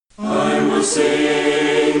will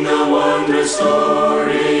sing the wondrous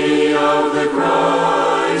story of the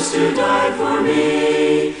Christ who died for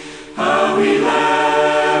me, how he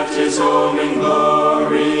left his home in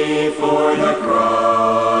glory for the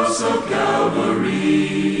cross of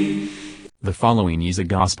Calvary. The following is a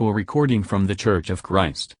gospel recording from the Church of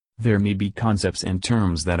Christ. There may be concepts and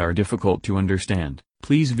terms that are difficult to understand.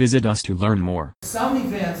 Please visit us to learn more. Some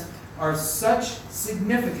events are such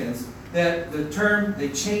significance that they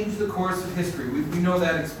change the course of history. We know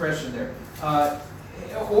that expression there.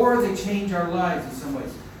 Or they change our lives in some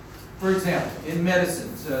ways. For example, in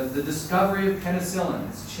medicine, the discovery of penicillin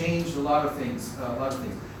has changed a lot of things.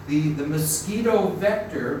 The mosquito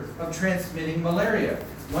vector of transmitting malaria.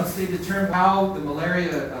 Once they determined how the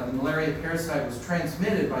malaria parasite was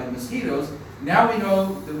transmitted by the mosquitoes, now we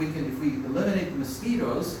know that we can, if we eliminate the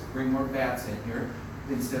mosquitoes, bring more bats in here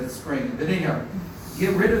instead of spraying them. But anyhow,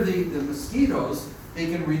 get rid of the mosquitoes, they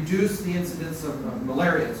can reduce the incidence of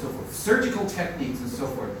malaria and so forth. Surgical techniques and so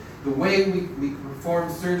forth. The way we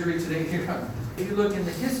perform surgery today here. If you look in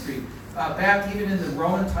the history, back even in the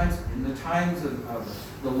Roman times, in the times of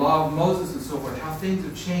the law of Moses and so forth, how things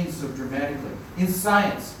have changed so dramatically. In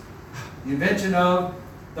science, the invention of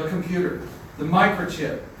the computer, the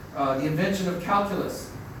microchip, the invention of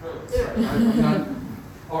calculus,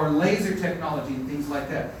 or laser technology and things like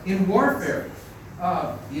that. In warfare,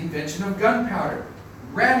 the invention of gunpowder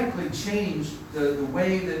radically changed the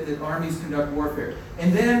way that armies conduct warfare.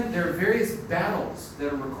 And then there are various battles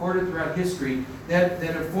that are recorded throughout history that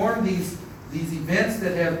have formed these events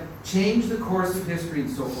that have changed the course of history and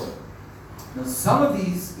so forth. Now, some of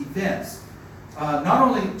these events, not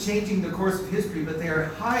only changing the course of history, but they are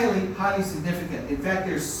highly, highly significant. In fact,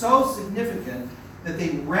 they're so significant that they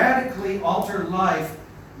radically alter life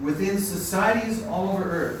within societies all over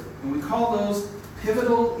Earth. And we call those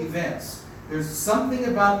pivotal events. There's something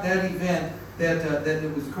about that event that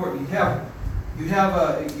it was recorded. You have to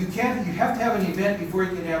have an event before you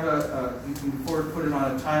can put it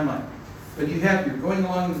on a timeline. But you're going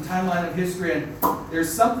along the timeline of history, and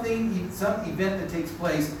there's some event that takes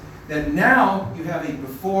place that now you have a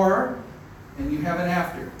before and you have an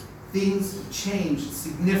after. Things change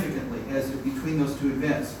significantly between those two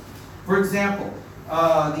events. For example,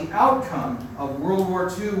 the outcome of World War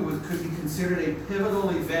II could be considered a pivotal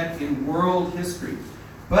event in world history.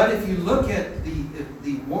 But if you look at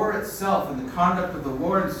the war itself and the conduct of the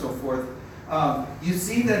war and so forth, you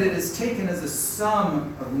see that it is taken as a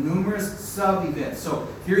sum of numerous sub-events. So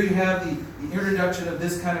here you have the introduction of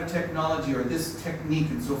this kind of technology or this technique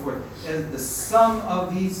and so forth. As the sum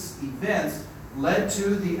of these events led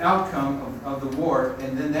to the outcome of the war,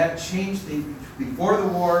 and then that changed things before the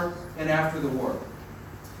war and after the war.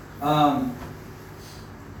 On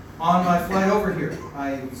my flight over here,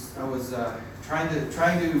 I was trying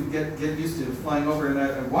to get used to flying over, and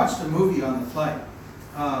I watched a movie on the flight.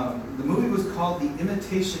 The movie was called The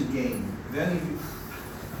Imitation Game.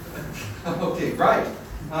 Okay, right.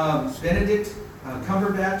 Benedict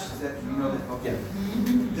Cumberbatch, is that, you know that? Okay.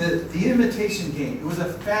 The Imitation Game. It was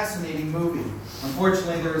a fascinating movie.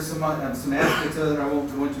 Unfortunately, there were some aspects of it I won't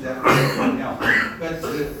go into that right now. But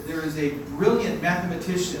there is a brilliant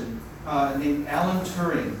mathematician named Alan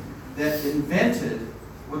Turing that invented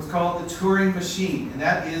what's called the Turing machine. And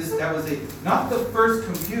that was not the first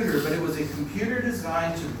computer, but it was a computer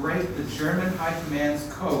designed to break the German High Command's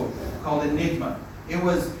code called Enigma. It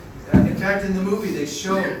was, in fact, in the movie they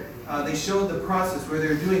showed the process where they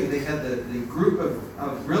were doing it. They had the group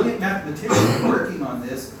of brilliant mathematicians working on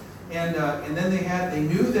this, and then they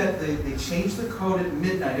knew that they changed the code at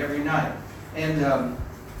midnight every night. And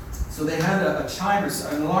so they had a chime or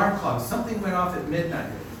an alarm clock. Something went off at midnight.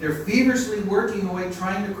 They're feverishly working away,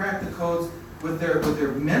 trying to crack the codes with their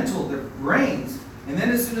brains. And then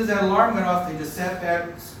as soon as that alarm went off, they just sat back,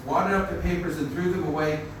 wadded up the papers, and threw them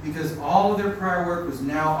away because all of their prior work was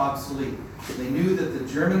now obsolete. They knew that the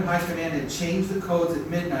German High Command had changed the codes at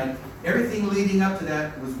midnight. Everything leading up to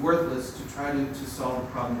that was worthless to try to solve the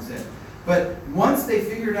problems then. But once they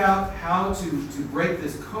figured out how to break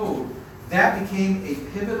this code, that became a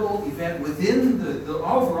pivotal event within the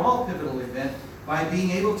overall pivotal event by being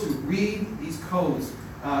able to read these codes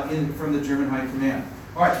from the German High Command.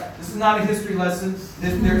 All right, this is not a history lesson.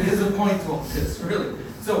 There is a point to all this, really.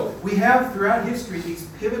 So we have throughout history these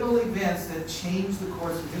pivotal events that change the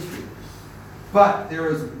course of history. But there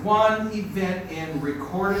is one event in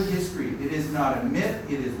recorded history. It is not a myth,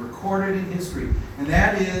 it is recorded in history. And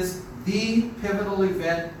that is the pivotal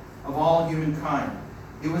event of all humankind.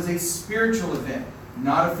 It was a spiritual event,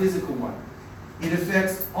 not a physical one. It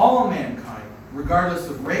affects all mankind, regardless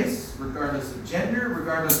of race, regardless of gender,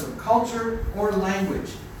 regardless of culture or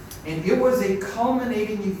language. And it was a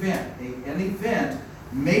culminating event, an event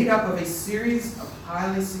made up of a series of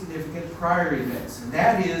highly significant prior events. And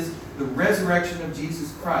that is the resurrection of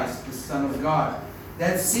Jesus Christ, the Son of God.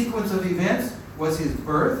 That sequence of events was his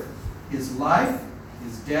birth, his life,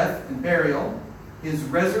 his death and burial, his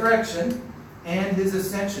resurrection, and his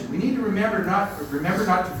ascension. We need to remember not to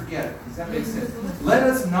forget. Does that make sense? Let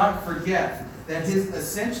us not forget that his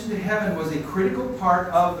ascension to heaven was a critical part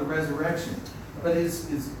of the resurrection. But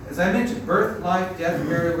as I mentioned, birth, life, death,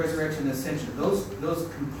 burial, resurrection, and ascension. Those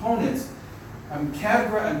components, I'm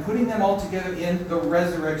putting them all together in the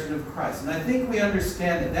resurrection of Christ. And I think we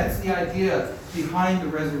understand that. That's the idea behind the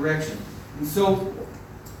resurrection. And so,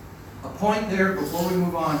 a point there before we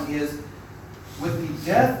move on is, with the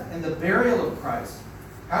death and the burial of Christ,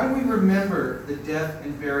 how do we remember the death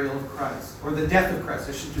and burial of Christ? Or the death of Christ,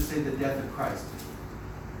 I should just say the death of Christ.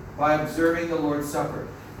 By observing the Lord's Supper.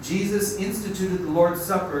 Jesus instituted the Lord's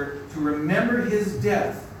Supper to remember his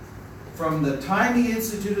death from the time he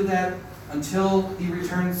instituted that until he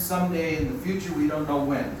returns someday in the future. We don't know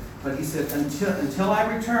when. But he said, until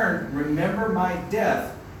I return, remember my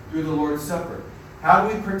death through the Lord's Supper. How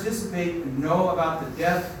do we participate and know about the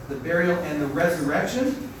death, the burial, and the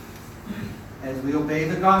resurrection? As we obey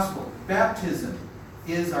the gospel. Baptism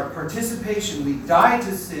is our participation. We die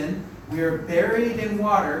to sin, we are buried in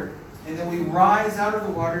water, and then we rise out of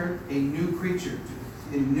the water a new creature,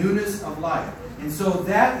 in newness of life. And so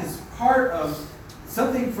that is part of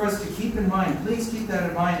something for us to keep in mind. Please keep that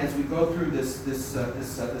in mind as we go through this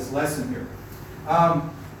lesson here.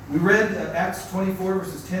 We read Acts 24,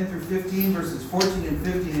 verses 10 through 15, verses 14 and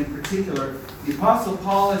 15 in particular. The Apostle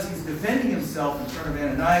Paul, as he's defending himself in front of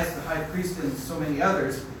Ananias, the high priest, and so many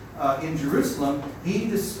others in Jerusalem, he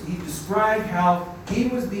described how he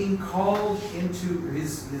was being called into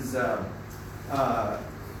his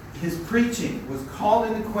preaching was called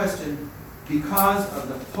into question because of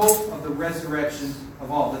the hope of the resurrection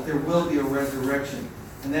of all, that there will be a resurrection.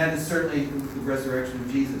 And that is certainly the resurrection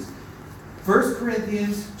of Jesus. 1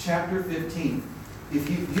 Corinthians chapter 15.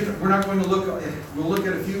 We're not going to we'll look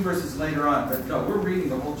at a few verses later on, but no, we're reading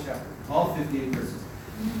the whole chapter, all 58 verses.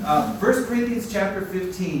 1 Corinthians chapter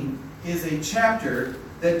 15 is a chapter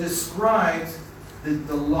that describes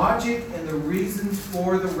the logic and the reasons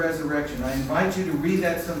for the resurrection. I invite you to read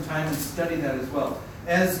that sometime and study that as well.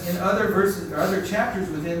 As in other verses or other chapters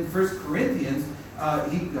within 1 Corinthians,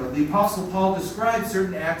 the Apostle Paul describes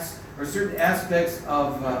certain acts or certain aspects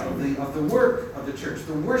of the work of the church,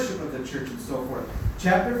 the worship of the church, and so forth.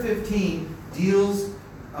 Chapter 15 deals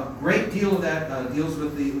a great deal of that deals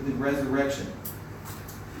with the resurrection.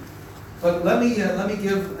 But let me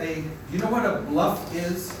give a. You know what a bluff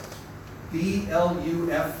is?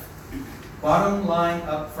 BLUF. Bottom line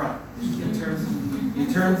up front. In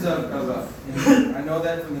terms of I know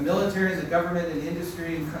that from the military, the government, and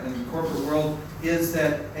industry, and the corporate world, is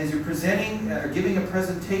that as you're presenting or giving a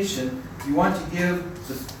presentation, you want to give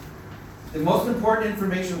the most important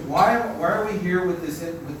information. Why are we here with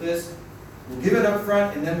this? We'll give it up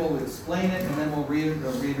front, and then we'll explain it, and then we'll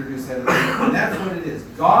reintroduce that. And that's what it is.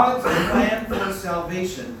 God's plan for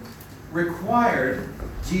salvation required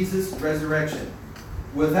Jesus' resurrection.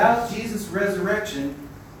 Without Jesus' resurrection,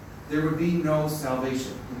 there would be no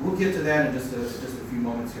salvation. We'll get to that in just a few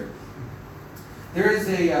moments here. There is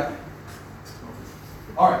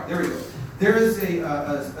all right, there we go. There is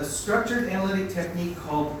a structured analytic technique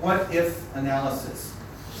called what-if analysis,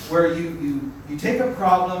 where you take a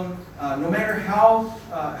problem, no matter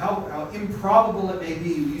how improbable it may be.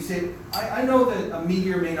 You say, I know that a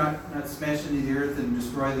meteor may not smash into the earth and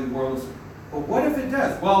destroy the world, but what if it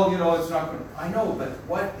does? Well, it's not going to. I know, but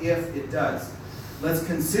what if it does? Let's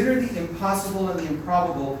consider the impossible and the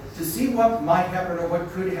improbable to see what might happen or what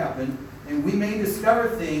could happen, and we may discover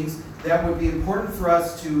things that would be important for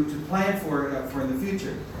us to plan for in the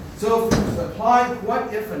future. So if we apply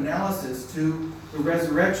what-if analysis to the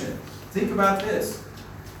resurrection, think about this.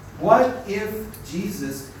 What if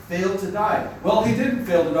Jesus failed to die? Well, he didn't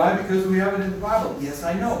fail to die because we have it in the Bible. Yes,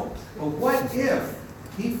 I know. But what if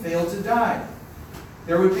he failed to die?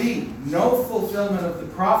 There would be no fulfillment of the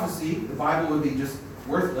prophecy. The Bible would be just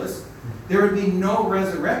worthless. There would be no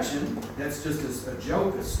resurrection. That's just a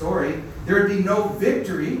joke, a story. There would be no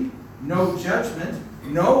victory, no judgment,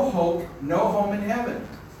 no hope, no home in heaven.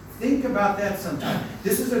 Think about that sometime.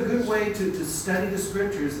 This is a good way to study the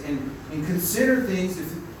Scriptures and consider things.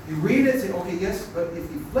 If you read it and say, okay, yes, but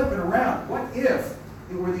if you flip it around, what if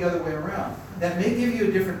it were the other way around? That may give you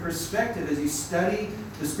a different perspective as you study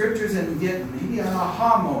the Scriptures and get maybe an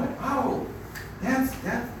aha moment. Oh, that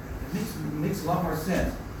makes a lot more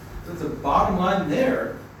sense. But the bottom line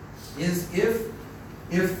there is if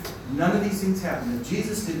if none of these things happened, if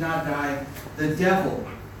Jesus did not die, the devil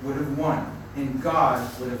would have won and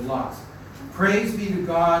God would have lost. Praise be to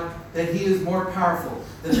God that he is more powerful,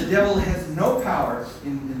 that the devil has no power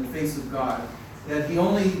in the face of God, that he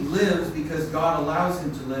only lives because God allows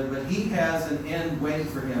him to live, but he has an end waiting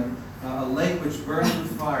for him, a lake which burns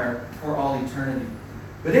with fire for all eternity.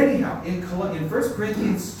 But anyhow, in 1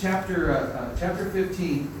 Corinthians chapter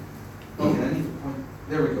 15, okay, I need to point,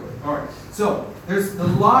 there we go. All right. So there's the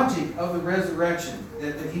logic of the resurrection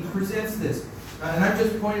that he presents this. And I've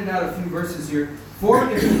just pointed out a few verses here. For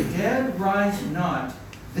if the dead rise not,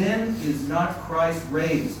 then is not Christ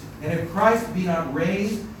raised. And if Christ be not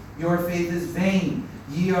raised, your faith is vain.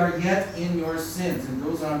 Ye are yet in your sins. And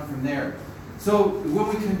goes on from there. So when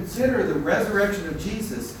we consider the resurrection of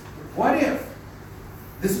Jesus, what if?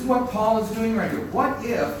 This is what Paul is doing right here. What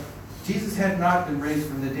if Jesus had not been raised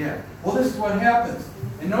from the dead? Well, this is what happens.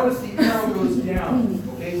 And notice the arrow goes down,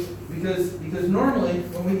 okay? Because normally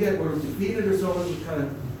when we're defeated or so, it's kind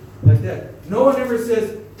of like that. No one ever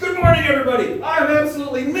says, "Good morning, everybody. I'm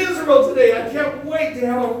absolutely miserable today. I can't wait to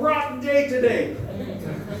have a rotten day today."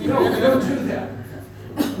 No, we don't do that.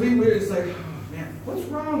 We're just like, "Oh, man, what's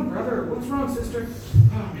wrong, brother? What's wrong, sister?"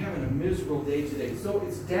 "Oh, I'm having a miserable day today." So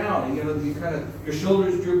it's down, and you kind of, your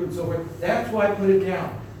shoulders droop and so forth. That's why I put it down.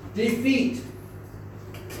 Defeat,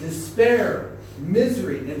 despair,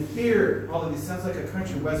 misery, and fear. All of these sounds like a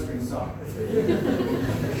country western song. You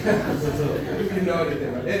know anything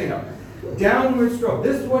about it. Anyhow, downward stroke.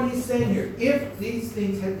 This is what he's saying here. If these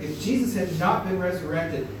things if Jesus had not been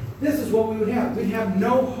resurrected, this is what we would have. We'd have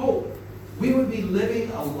no hope. We would be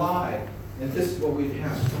living a lie, and this is what we'd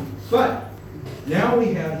have. But now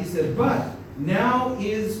we have, he said, but now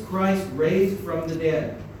is Christ raised from the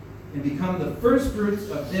dead, and become the first fruits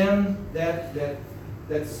of them that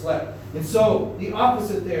slept. And so, the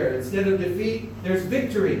opposite there. Instead of defeat, there's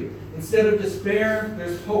victory. Instead of despair,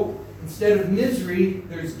 there's hope. Instead of misery,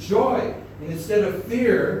 there's joy. And instead of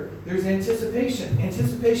fear, there's anticipation.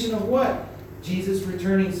 Anticipation of what? Jesus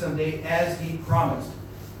returning someday as he promised.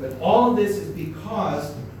 But all of this is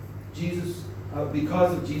because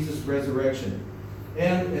of Jesus' resurrection.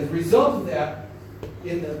 And as a result of that,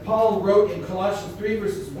 Paul wrote in Colossians 3,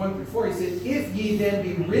 verses 1 through 4, he said, "If ye then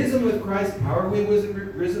be risen with Christ," how are we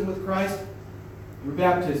risen with Christ? Through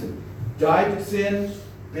baptism. Died to sin,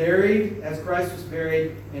 buried as Christ was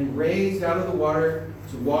buried, and raised out of the water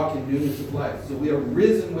to walk in newness of life. So we are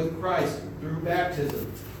risen with Christ through baptism.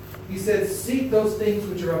 He says, "Seek those things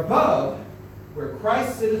which are above, where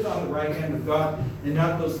Christ sitteth on the right hand of God, and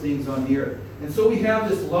not those things on the earth." And so we have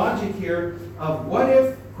this logic here of what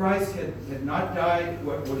if Christ had not died,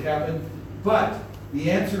 what would happen? But the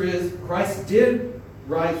answer is Christ did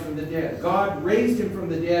rise from the dead. God raised him from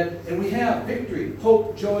the dead, and we have victory,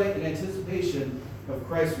 hope, joy, and anticipation of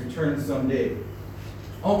Christ's return someday.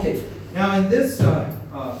 Okay, now in this,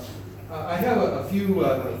 I have a few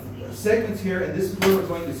segments here, and this is where we're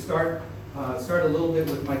going to start a little bit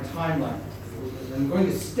with my timeline. I'm going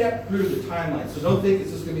to step through the timeline, so don't think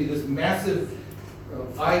it's just going to be this massive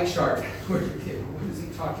eye chart. What is he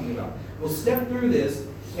talking about? We'll step through this,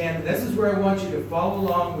 and this is where I want you to follow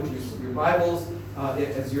along with your Bibles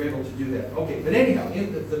as you're able to do that. Okay, but anyhow,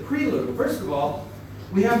 in the prelude, first of all,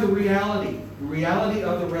 we have the reality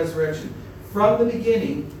of the resurrection. From the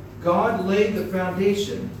beginning, God laid the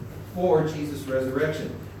foundation for Jesus'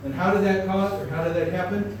 resurrection. And how did that cause, or how did that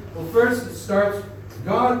happen? Well, first it starts,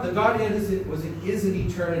 the Godhead is in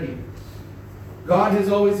eternity. God has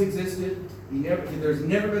always existed. There's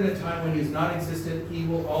never been a time when he has not existed. He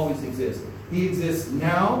will always exist. He exists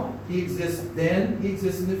now. He exists then. He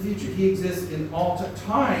exists in the future. He exists in all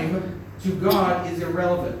time. To God is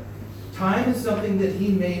irrelevant. Time is something that he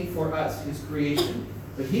made for us, his creation.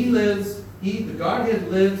 But the Godhead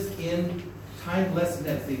lives in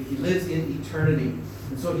timelessness. He lives in eternity.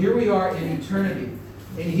 And so here we are in eternity.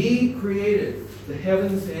 And he created the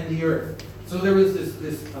heavens and the earth. So there was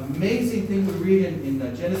this amazing thing we read in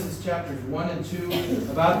Genesis chapters 1 and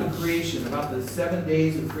 2 about the creation, about the 7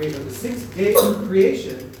 days of creation, the 6 days of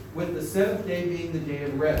creation, with the 7th day being the day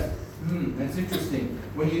of rest. That's interesting.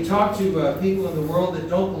 When you talk to people in the world that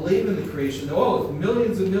don't believe in the creation, it's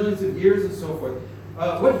millions and millions of years and so forth.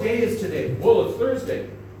 What day is today? Well, it's Thursday.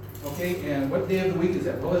 Okay, and what day of the week is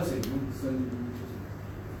that? Well, let's see.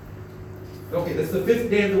 Okay, that's the 5th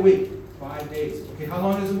day of the week. 5 days. Okay, how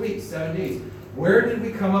long is a week? 7 days. Where did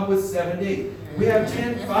we come up with 7 days? We have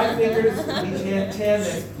 5 fingers. We had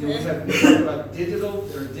 10. We talk about digital.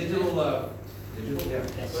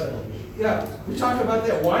 Yeah, we talked about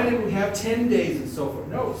that. Why did we have 10 days and so forth?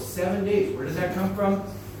 No, 7 days. Where does that come from?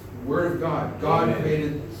 The Word of God. God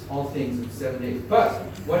created all things in 7 days. But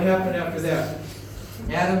what happened after that?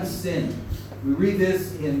 Adam sinned. We read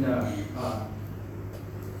this in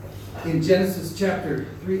Genesis chapter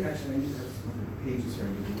 3. Actually, I need to have some pages here.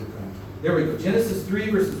 There we go. Genesis 3,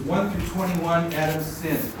 verses 1 through 21, Adam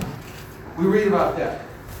sinned. We read about that.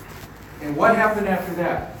 And what happened after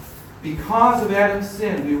that? Because of Adam's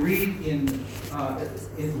sin, we read in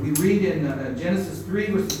Genesis 3,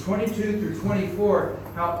 verses 22 through 24,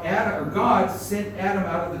 how God sent Adam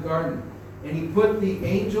out of the garden. And he put the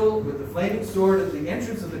angel with the flaming sword at the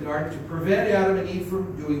entrance of the garden to prevent Adam and Eve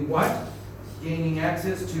from doing what? Gaining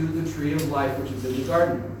access to the tree of life, which is in the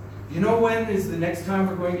garden. Do you know when is the next time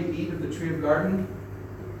we're going to eat of the tree of garden?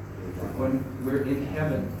 When we're in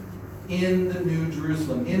heaven. In the New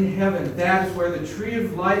Jerusalem. In heaven. That is where the tree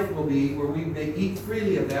of life will be, where we may eat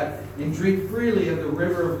freely of that and drink freely of the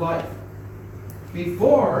river of life.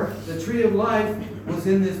 Before, the tree of life was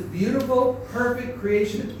in this beautiful, perfect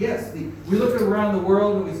creation. Yes, we look around the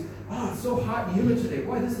world and we say, oh, it's so hot and humid today.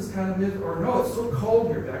 Boy, this is kind of miserable. Or no, it's so cold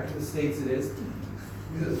here. Back in the States it is.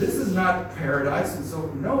 This is not paradise. And so,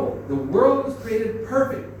 no, the world was created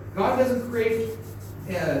perfect. God doesn't create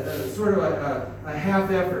sort of a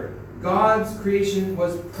half effort. God's creation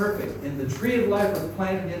was perfect. And the tree of life was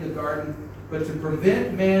planted in the garden. But to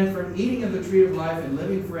prevent man from eating of the tree of life and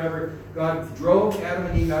living forever, God drove Adam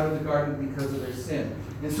and Eve out of the garden because of their sin.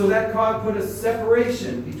 And so that God put a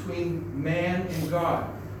separation between man and God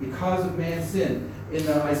because of man's sin. In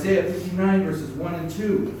Isaiah 59, verses 1 and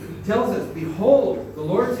 2, it tells us, behold, the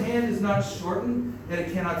Lord's hand is not shortened, that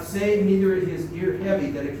it cannot save, neither is his ear heavy,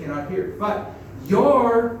 that it cannot hear. But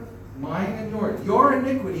mine and yours, your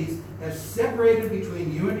iniquities have separated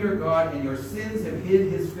between you and your God, and your sins have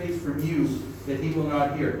hid his face from you, that he will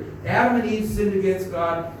not hear. Adam and Eve sinned against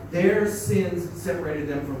God. Their sins separated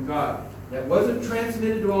them from God. That wasn't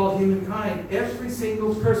transmitted to all humankind. Every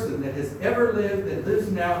single person that has ever lived, that lives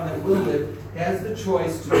now, and that will live, has the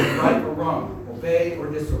choice to do right or wrong, obey or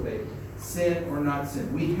disobey, sin or not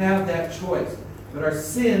sin. We have that choice. But our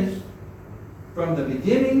sin, from the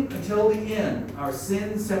beginning until the end, our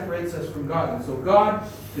sin separates us from God. And so God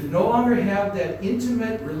could no longer have that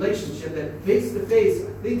intimate relationship, that face-to-face,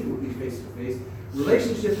 I think it would be face-to-face,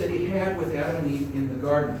 relationship that he had with Adam and Eve in the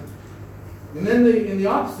garden. And then in the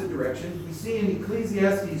opposite direction, we see in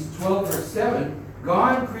Ecclesiastes 12, verse 7,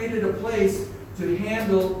 God created a place to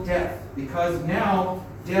handle death, because now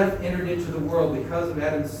death entered into the world because of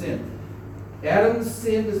Adam's sin. Adam's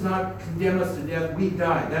sin does not condemn us to death. We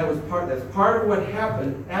die. That's part of what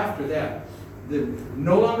happened after that.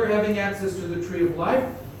 No longer having access to the tree of life,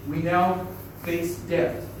 we now face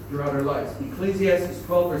death throughout our lives. Ecclesiastes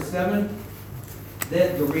 12, verse 7,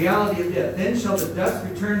 then the reality of death. Then shall the dust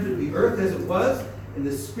return to the earth as it was, and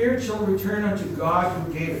the spirit shall return unto God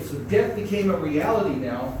who gave it. So death became a reality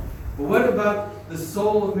now. But what about the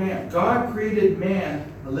soul of man? God created man,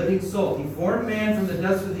 a living soul. He formed man from the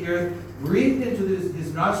dust of the earth, breathed into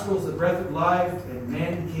his nostrils the breath of life, and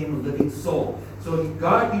man became a living soul. So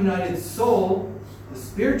God united soul, the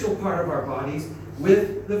spiritual part of our bodies,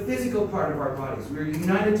 with the physical part of our bodies. We are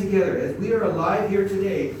united together. As we are alive here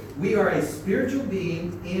today, we are a spiritual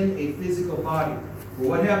being in a physical body. But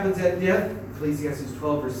what happens at death? Ecclesiastes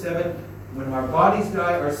 12, verse 7, when our bodies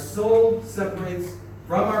die, our soul separates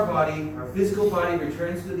from our body, our physical body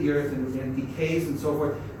returns to the earth and decays and so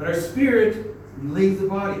forth, but our spirit leaves the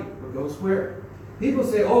body, or goes where? People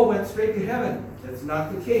say, oh, went straight to heaven. That's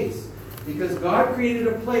not the case. Because God created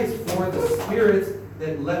a place for the spirits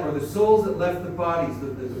that left, or the souls that left the bodies,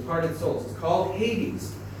 the departed souls. It's called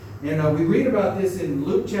Hades. And we read about this in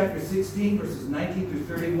Luke chapter 16, verses 19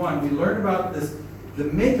 through 31. We learn about this, the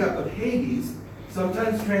makeup of Hades,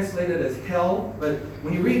 sometimes translated as hell, but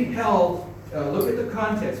when you read hell, look at the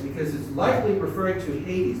context, because it's likely referring to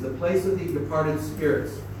Hades, the place of the departed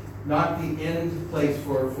spirits, not the end place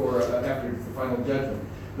for after the final judgment.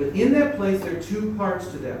 But in that place, there are two parts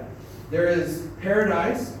to that. There is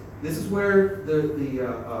paradise. This is where the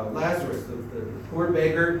Lazarus, the poor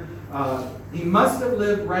beggar, he must have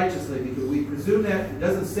lived righteously, because we presume that. It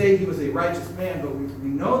doesn't say he was a righteous man, but we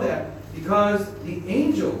know that because the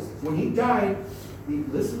angels, when he died,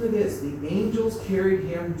 listen to this, the angels carried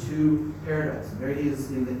him to paradise. There he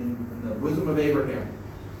is in the bosom of Abraham.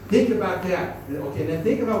 Think about that. Okay, then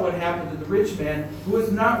think about what happened to the rich man who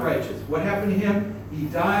was not righteous. What happened to him? He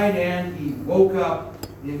died and he woke up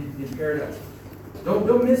in paradise.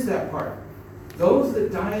 Don't miss that part. Those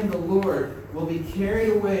that die in the Lord will be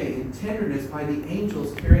carried away in tenderness by the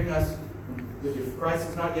angels carrying us, if Christ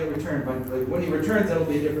has not yet returned. But when he returns, that'll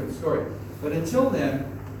be a different story. But until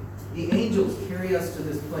then, the angels carry us to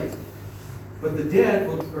this place. But the dead,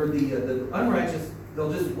 or the unrighteous,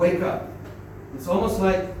 they'll just wake up. It's almost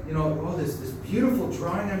like, you know, oh, this beautiful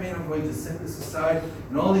drawing I made, I'm going to set this aside,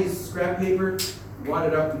 and all these scrap paper, wad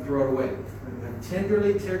it up and throw it away. I'm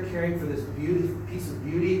tenderly caring for this piece of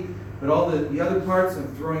beauty, but all the other parts, I'm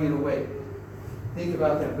throwing it away. Think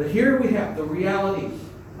about that. But here we have the reality.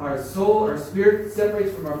 Our soul, our spirit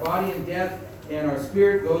separates from our body in death, and our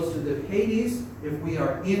spirit goes to the Hades. If we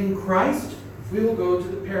are in Christ, we will go to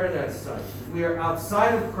the paradise side. If we are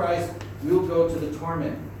outside of Christ, we will go to the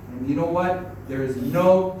torment. And you know what? There is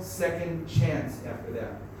no second chance after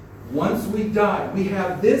that. Once we die, we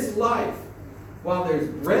have this life. While there's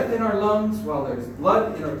breath in our lungs, while there's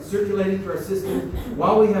blood circulating through our system,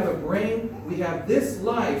 while we have a brain, we have this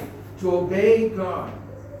life to obey God.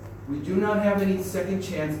 We do not have any second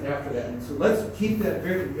chance after that. And so let's keep that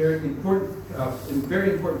very, very important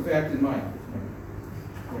fact in mind.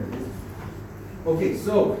 There it is. Okay,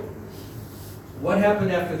 so what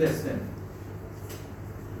happened after this then?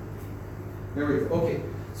 There we go. Okay,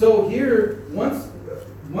 so here, once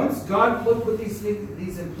God put these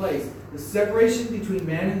in place, the separation between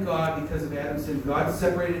man and God because of Adam's sin, God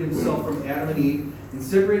separated himself from Adam and Eve and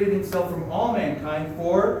separated himself from all mankind,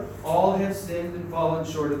 for all have sinned and fallen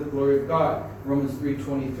short of the glory of God. Romans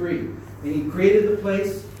 3:23. And he created the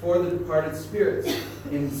place for the departed spirits.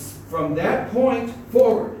 And from that point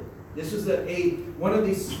forward, this was one of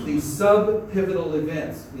these sub-pivotal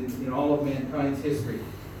events in all of mankind's history.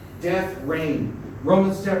 Death reigned.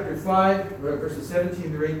 Romans chapter 5, verses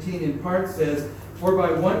 17 through 18 in part says, "For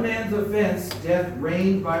by one man's offense death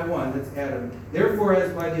reigned by one," that's Adam. "Therefore,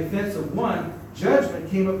 as by the offense of one, judgment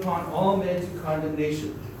came upon all men to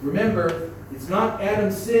condemnation." Remember, it's not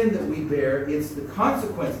Adam's sin that we bear, it's the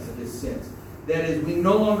consequences of his sins. That is, we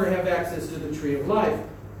no longer have access to the tree of life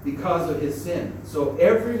because of his sin. So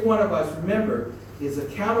every one of us, remember, is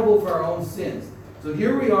accountable for our own sins. So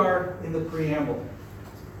here we are in the preamble.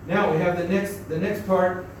 Now we have the next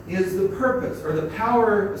part is the purpose or the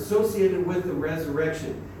power associated with the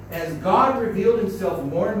resurrection. As God revealed himself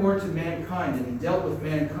more and more to mankind and he dealt with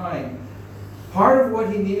mankind, part of what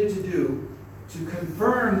he needed to do to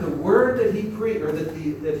confirm the word that he preached or that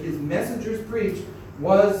his messengers preached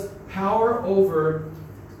was power over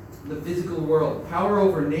the physical world, power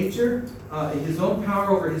over nature, his own power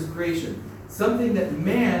over his creation, something that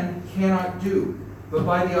man cannot do. But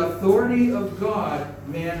by the authority of God,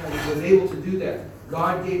 man was able to do that.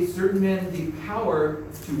 God gave certain men the power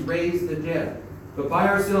to raise the dead. But by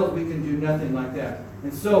ourselves, we can do nothing like that.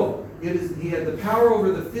 And so, he had the power over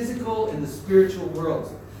the physical and the spiritual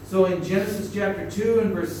worlds. So in Genesis chapter 2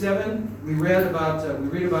 and verse 7, we read about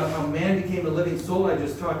how man became a living soul. I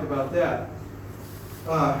just talked about that.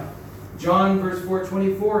 John verse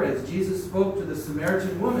 4:24, as Jesus spoke to the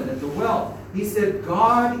Samaritan woman at the well, he said,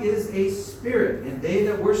 "God is a spirit, and they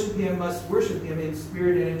that worship him must worship him in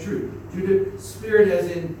spirit and in truth." Spirit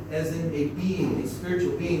as in a being, a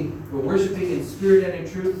spiritual being, but worshiping in spirit and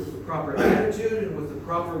in truth with the proper attitude and with the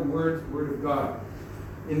proper word of God.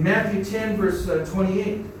 In Matthew 10 verse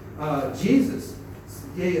 28, Jesus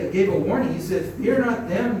gave a warning. He said, "Fear not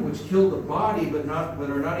them which kill the body, but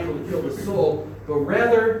are not able to kill the soul, but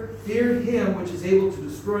rather fear him which is able to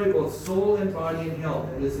destroy both soul and body in hell,"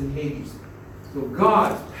 that is in Hades. So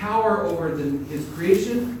God's power over his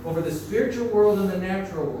creation, over the spiritual world and the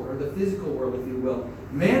natural world, or the physical world, if you will.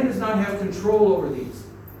 Man does not have control over these,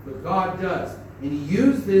 but God does. And he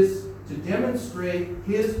used this to demonstrate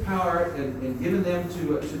his power and given them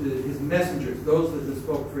to his messengers, those that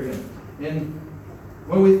spoke for him. And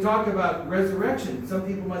when we talk about resurrection, some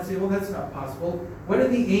people might say, well, that's not possible. What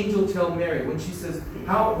did the angel tell Mary when she says,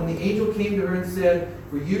 when the angel came to her and said,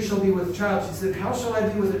 "For you shall be with child," she said, "How shall I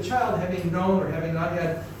be with a child, having known or having not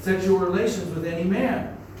had sexual relations with any man?"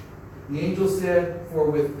 The angel said, "For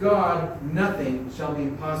with God nothing shall be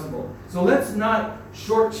impossible." So let's not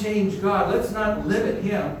shortchange God. Let's not limit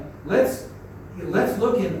him. Let's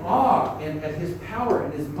look in awe and at his power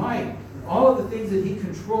and his might, and all of the things that he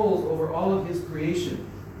controls over all of his creation.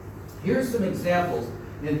 Here's some examples.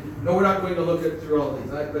 And no, we're not going to look through all of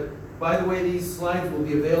these. But by the way, these slides will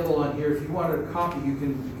be available on here. If you wanted a copy, you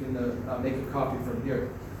can make a copy from here.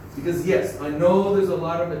 Because yes, I know there's a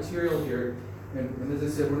lot of material here. And as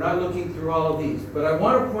I said, we're not looking through all of these. But I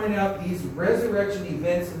want to point out these resurrection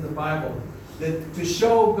events in the Bible to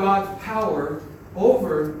show God's power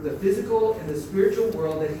over the physical and the spiritual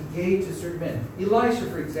world that he gave to certain men. Elisha,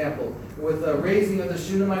 for example, with the raising of the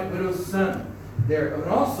Shunammite widow's son there. And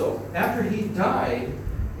also, after he died,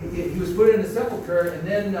 he was put in a sepulcher, and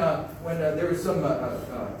then when there was some,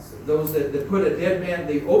 those that put a dead man,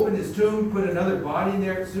 they opened his tomb, put another body in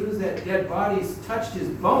there. As soon as that dead body touched his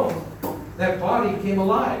bones, that body came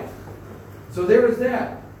alive. So there was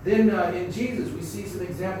that. Then in Jesus, we see some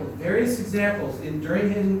examples, various examples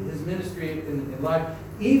during his ministry in life,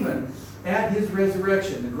 even at his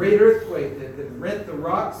resurrection, the great earthquake that rent the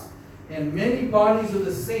rocks, and many bodies of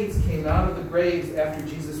the saints came out of the graves after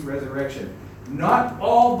Jesus' resurrection. Not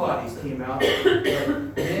all bodies came out,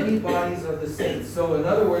 but many bodies of the saints. So in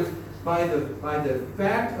other words, by the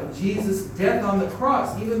fact of Jesus' death on the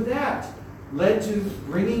cross, even that led to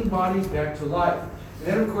bringing bodies back to life. And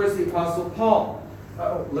then, of course, the Apostle Paul.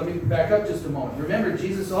 Let me back up just a moment. Remember,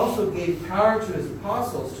 Jesus also gave power to his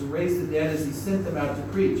apostles to raise the dead as he sent them out to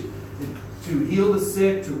preach, to heal the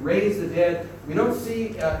sick, to raise the dead. We don't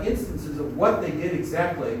see instances of what they did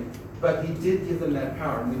exactly, but he did give them that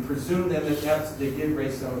power. And we presume then that they did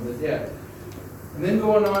raise some of the dead. And then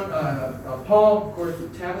going on, Paul, of course,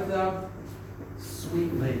 with Tabitha,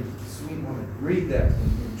 sweet lady, sweet woman. Read that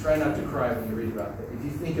and try not to cry when you read about that. If you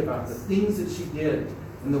think about the things that she did,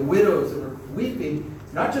 and the widows that were weeping,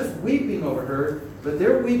 not just weeping over her, but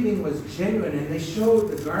their weeping was genuine, and they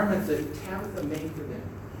showed the garments that Tabitha made for them.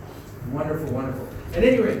 Wonderful, wonderful. At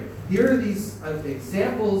any rate, here are these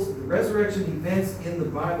examples, the resurrection events in the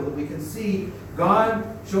Bible that we can see God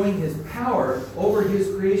showing his power over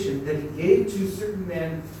his creation that he gave to certain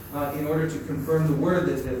men in order to confirm the word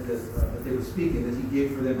that they were speaking, that he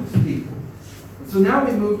gave for them to speak. And so now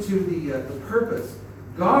we move to the purpose.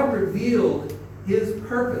 God revealed his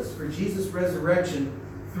purpose for Jesus' resurrection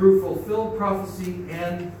through fulfilled prophecy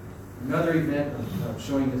and another event of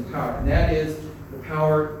showing his power. And that is the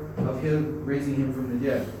power of him raising him from the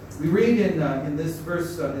dead. We read in this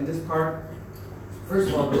verse, in this part, first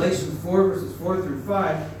of all, Galatians 4, verses 4 through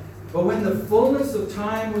 5. But when the fullness of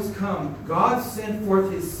time was come, God sent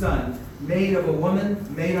forth his Son, made of a woman,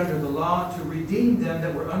 made under the law, to redeem them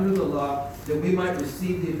that were under the law, that we might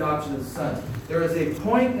receive the adoption of sons. There is a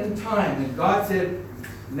point in time that God said,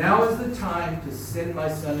 now is the time to send my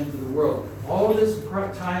Son into the world. All of this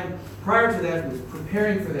time prior to that was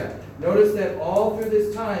preparing for that. Notice that all through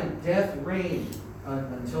this time, death reigned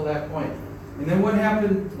until that point. And then what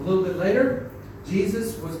happened a little bit later?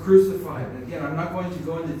 Jesus was crucified. And again, I'm not going to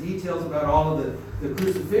go into details about all of the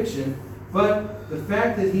crucifixion, but the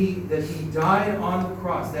fact that he died on the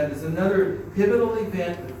cross, that is another pivotal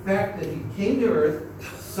event. The fact that he came to earth,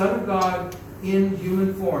 Son of God in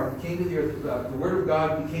human form, came to the earth. The Word of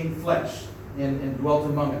God became flesh and dwelt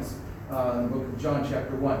among us. In the book of John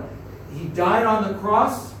chapter 1. He died on the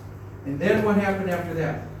cross, and then what happened after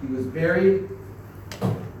that? He was buried.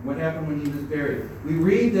 What happened when he was buried? We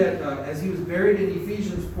read that as he was buried in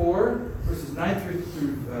Ephesians 4, verses 9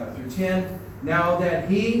 through 10, now that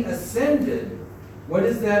he ascended, what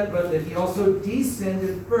is that? But that he also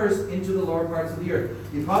descended first into the lower parts of the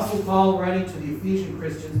earth. The Apostle Paul, writing to the Ephesian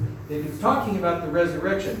Christians, he was talking about the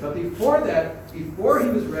resurrection. But before that, before he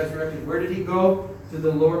was resurrected, where did he go? To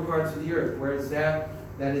the lower parts of the earth. Where is that?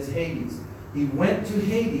 That is Hades. He went to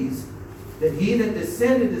Hades. That he that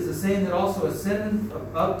descended is the same that also ascended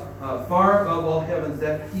up far above all heavens,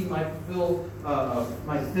 that he might fill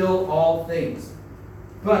all things.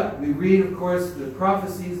 But we read, of course, the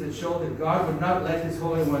prophecies that show that God would not let his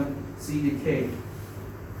Holy One see decay.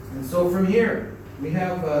 And so from here, we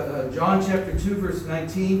have John chapter 2, verse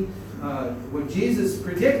 19, when Jesus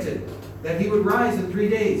predicted that he would rise in 3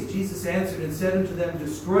 days. Jesus answered and said unto them,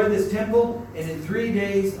 destroy this temple, and in 3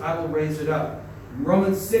 days I will raise it up. In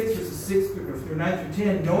Romans 6, verses 6 through 9 through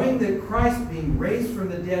 10, knowing that Christ, being raised from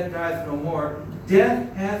the dead, dieth no more,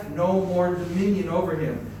 death hath no more dominion over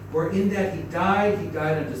him. For in that he died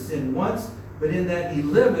unto sin once, but in that he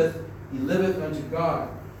liveth unto God.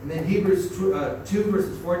 And then Hebrews 2,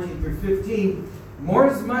 verses 14 through 15,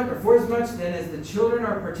 forasmuch then as the children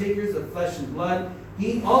are partakers of flesh and blood,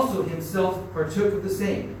 he also himself partook of the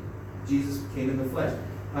same. Jesus came in the flesh.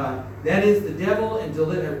 That is the devil,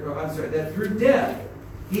 that through death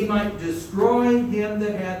he might destroy him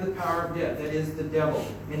that had the power of death, that is the devil,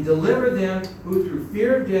 and deliver them who through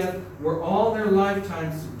fear of death were all their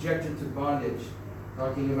lifetime subjected to bondage.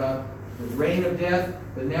 Talking about the reign of death,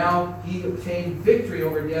 but now he obtained victory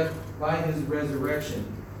over death by his resurrection.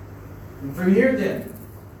 And from here then,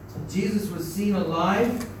 Jesus was seen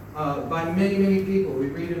alive by many, many people. We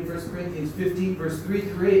read in 1 Corinthians 15, verse 3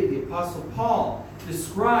 through 8, the Apostle Paul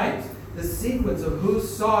describes the sequence of who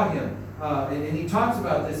saw him. And he talks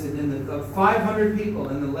about this in the 500 people.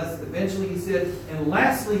 And eventually he said, and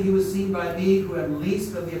lastly he was seen by me who am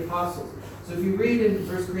least of the apostles. So if you read in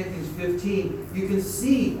 1 Corinthians 15, you can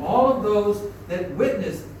see all of those that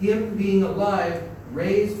witnessed him being alive,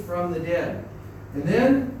 raised from the dead. And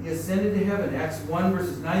then he ascended to heaven. Acts 1,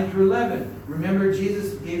 verses 9 through 11. Remember,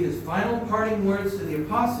 Jesus gave his final parting words to the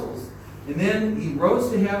apostles. And then he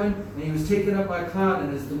rose to heaven, and he was taken up by a cloud.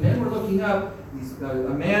 And as the men were looking up, a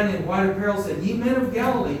man in white apparel said, "Ye men of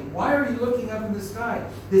Galilee, why are you looking up in the sky?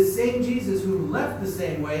 This same Jesus who left the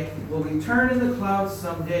same way will return in the clouds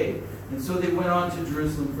someday." And so they went on to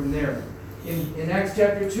Jerusalem from there. In Acts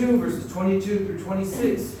chapter 2, verses 22 through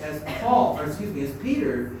 26, as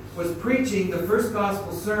Peter was preaching the first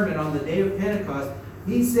gospel sermon on the day of Pentecost,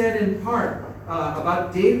 he said in part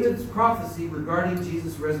about David's prophecy regarding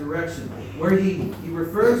Jesus' resurrection, where he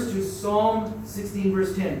refers to Psalm 16,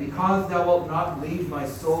 verse 10, "Because thou wilt not leave my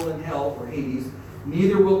soul in hell," or Hades,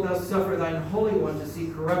 "neither wilt thou suffer thine Holy One to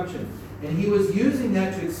see corruption." And he was using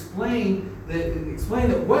that to explain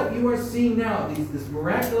that what you are seeing now, this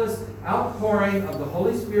miraculous outpouring of the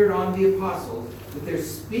Holy Spirit on the apostles, that they're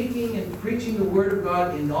speaking and preaching the Word of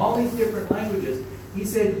God in all these different languages. He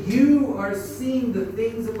said, you are seeing the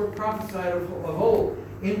things that were prophesied of old,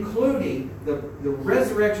 including the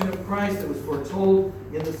resurrection of Christ that was foretold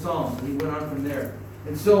in the Psalms. And he went on from there.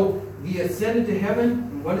 And so he ascended to heaven.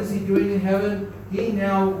 And what is he doing in heaven? He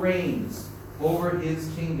now reigns over his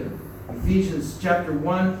kingdom. Ephesians chapter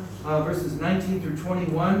 1, verses 19 through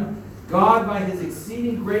 21. God, by his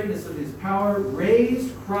exceeding greatness of his power,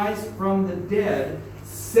 raised Christ from the dead,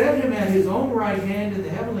 set him at his own right hand in the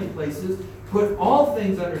heavenly places, put all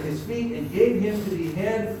things under his feet, and gave him to be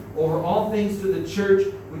head over all things to the church,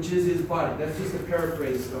 which is his body. That's just a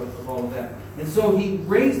paraphrase of all of that. And so he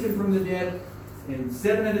raised him from the dead and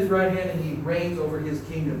set him at his right hand, and he reigns over his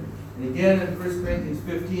kingdom. And again, in 1 Corinthians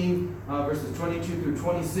 15, verses 22 through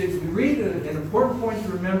 26, we read an important point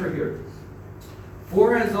to remember here.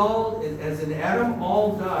 For as in Adam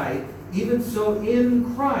all died, even so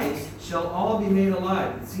in Christ shall all be made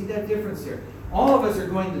alive. See that difference here? All of us are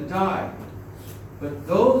going to die. But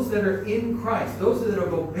those that are in Christ, those that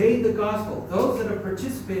have obeyed the gospel, those that have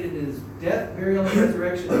participated in his death, burial, and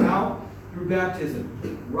resurrection, how? Through baptism.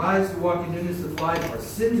 Rise to walk in newness of life. Our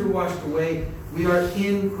sins are washed away. We are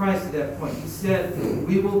in Christ at that point. He said,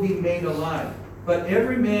 we will be made alive. But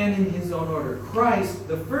every man in his own order. Christ,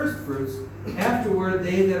 the first fruits, afterward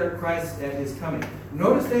they that are Christ at his coming.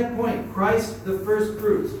 Notice that point. Christ, the first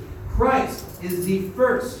fruits. Christ is the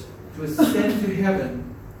first to ascend to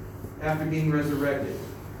heaven after being resurrected.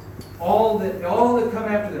 All that come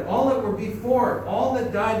after that, all that were before, all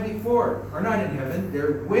that died before, are not in heaven.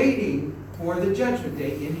 They're waiting for the judgment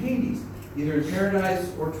day in Hades, either in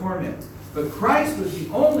paradise or torment. But Christ was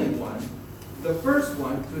the only one, the first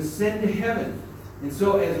one, to ascend to heaven. And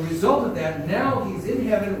so as a result of that, now he's in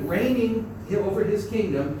heaven reigning over his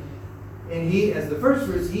kingdom. And he, as the first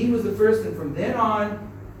fruits, he was the first. And from then on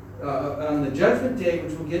the judgment day,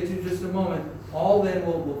 which we'll get to in just a moment, all then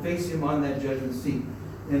will face him on that judgment seat.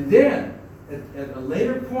 And then, at a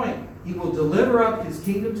later point, he will deliver up his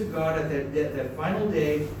kingdom to God at that final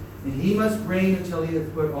day, and he must reign until he has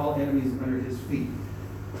put all enemies under his feet.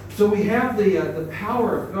 So we have the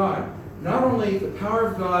power of God. Not only the power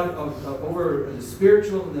of God over the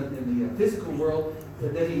spiritual and the physical world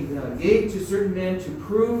that he gave to certain men to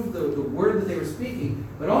prove the word that they were speaking,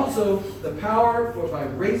 but also the power by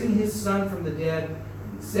raising his son from the dead,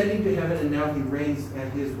 sending to heaven, and now he reigns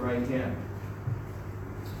at his right hand.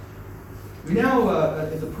 We now,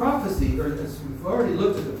 at the prophecy, or as we've already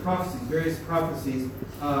looked at the prophecies, various prophecies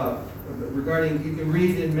regarding, you can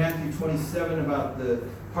read in Matthew 27 about the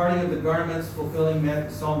parting of the garments, fulfilling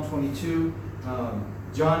Psalm 22,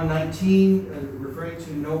 John 19, referring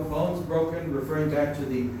to no bones broken, referring back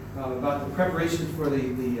to about the preparations for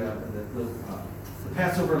the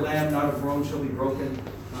Passover lamb, not a bone shall be broken,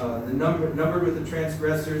 the numbered with the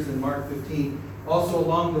transgressors in Mark 15. Also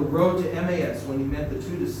along the road to Emmaus, when he met the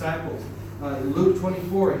two disciples, in Luke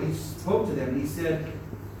 24, he spoke to them. He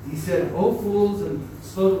said, "O fools and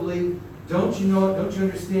slow to believe, don't you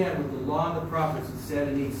understand what the law and the prophets have said?"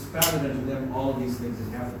 And he expounded unto them all of these things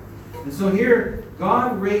that happened. And so here,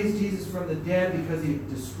 God raised Jesus from the dead because he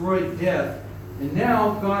destroyed death. And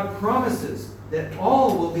now God promises that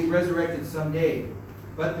all will be resurrected someday.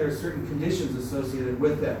 But there are certain conditions associated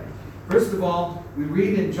with that. First of all, we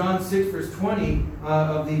read in John 6, verse 20,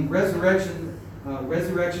 of the resurrection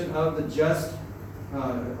of the just.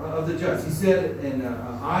 He said, and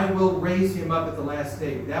I will raise him up at the last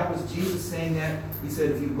day. That was Jesus saying that. He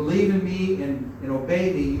said, if you believe in me and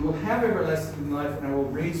obey me, you will have everlasting life, and I will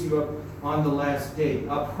raise you up on the last day.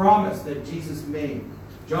 A promise that Jesus made.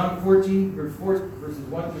 John 14, verses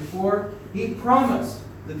 1 through 4, he promised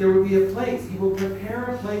that there would be a place. He will prepare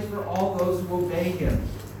a place for all those who obey him.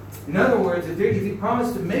 In other words, if he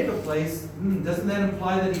promised to make a place, doesn't that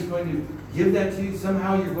imply that he's going to give that to you?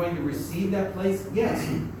 Somehow you're going to receive that place? Yes,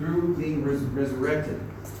 through being resurrected.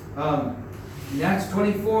 In Acts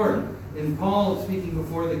 24, in Paul speaking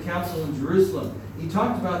before the council in Jerusalem, he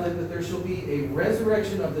talked about that there shall be a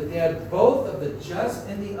resurrection of the dead, both of the just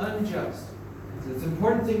and the unjust. So it's an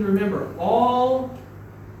important thing to remember. All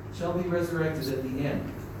shall be resurrected at the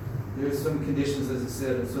end. There's some conditions, as it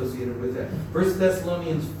said, associated with that. 1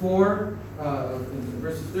 Thessalonians 4,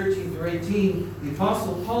 verses 13 through 18, the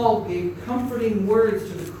Apostle Paul gave comforting words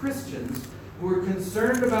to the Christians who were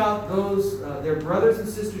concerned about those, their brothers and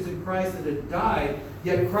sisters in Christ that had died,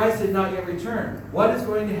 yet Christ had not yet returned. What is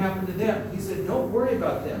going to happen to them? He said, don't worry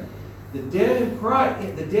about them. The dead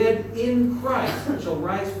in Christ shall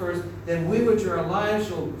rise first, then we which are alive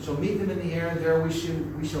shall meet them in the air, and there we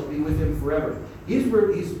shall be with him forever.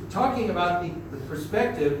 He's talking about the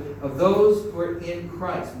perspective of those who are in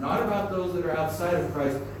Christ, not about those that are outside of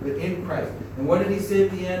Christ, but in Christ. And what did he say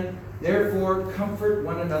at the end? Therefore, comfort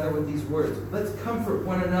one another with these words. Let's comfort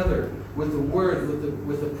one another with the word,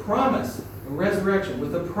 with the promise of resurrection,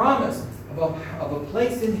 with the promise of a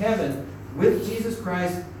place in heaven with Jesus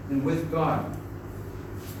Christ and with God.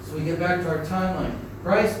 So we get back to our timeline.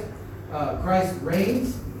 Christ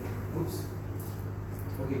reigns.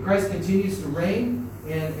 Christ continues to reign,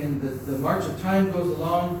 and the march of time goes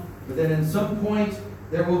along, but then at some point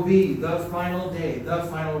there will be the final day, the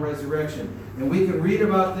final resurrection. And we can read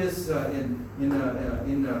about this in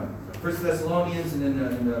 1 Thessalonians and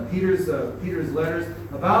in Peter's letters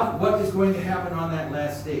about what is going to happen on that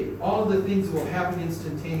last day. All of the things that will happen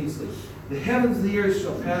instantaneously. The heavens and the earth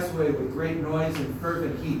shall pass away with great noise and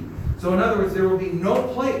fervent heat. So in other words, there will be no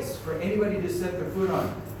place for anybody to set their foot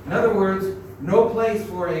on. In other words, no place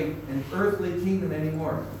for an earthly kingdom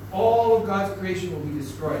anymore. All of God's creation will be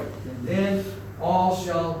destroyed. And then all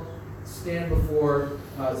shall stand before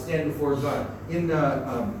God. In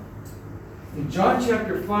John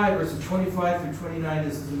chapter 5, verses 25 through 29,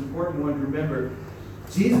 this is an important one to remember.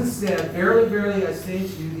 Jesus said, Verily, verily, I say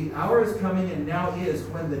to you, the hour is coming, and now is,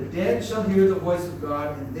 when the dead shall hear the voice of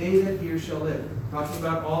God, and they that hear shall live. Talking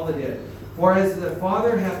about all the dead. For as the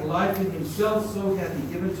Father hath life in himself, so hath he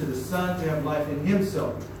given to the Son to have life in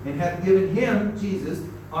himself, and hath given him, Jesus,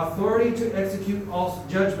 authority to execute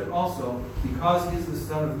judgment also, because he is the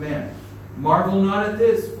Son of Man. Marvel not at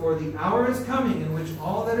this, for the hour is coming in which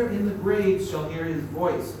all that are in the graves shall hear his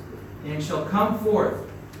voice, and shall come forth.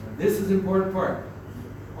 This is the important part.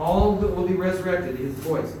 All that will be resurrected, his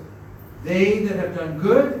voice. They that have done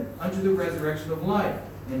good, unto the resurrection of life,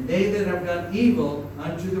 and they that have done evil,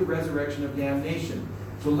 unto the resurrection of damnation.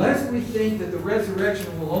 So lest we think that the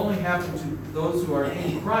resurrection will only happen to those who are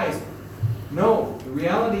in Christ, no, the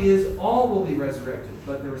reality is all will be resurrected,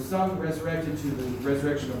 but there are some resurrected to the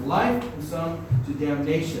resurrection of life and some to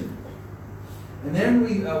damnation. And then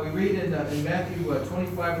we read in Matthew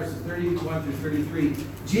 25, verses 31 through 33,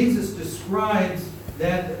 Jesus describes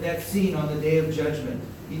that scene on the day of judgment.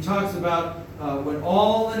 He talks about when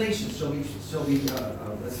all the nations shall be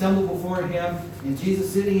assembled before him, and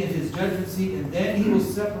Jesus sitting in his judgment seat, and then he will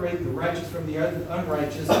separate the righteous from the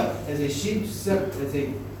unrighteous as a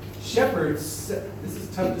shepherd, this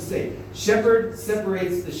is tough to say. Shepherd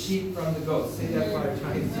separates the sheep from the goats. Say that 5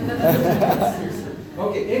 times.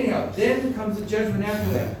 Okay, anyhow, then comes the judgment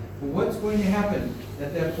after that. Well, what's going to happen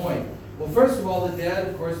at that point? Well, first of all, the dead,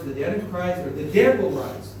 of course, the dead in Christ, or the dead will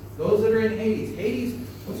rise. Those that are in Hades. Hades,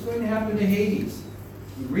 what's going to happen to Hades?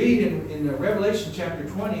 You read in Revelation chapter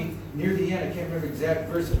 20, near the end, I can't remember the exact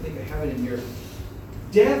verse, I think I have it in here.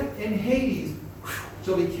 Death and Hades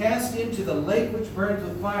shall be cast into the lake which burns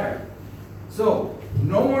with fire. So,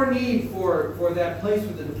 no more need for that place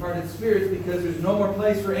with the departed spirits, because there's no more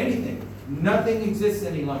place for anything. Nothing exists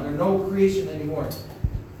any longer, no creation anymore.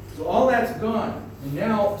 So all that's gone, and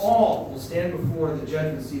now all will stand before the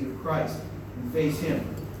judgment seat of Christ and face him.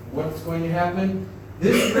 What's going to happen?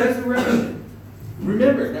 This resurrection.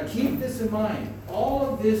 Remember, now keep this in mind.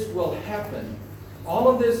 All of this will happen. All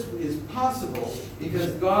of this is possible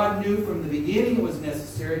because God knew from the beginning it was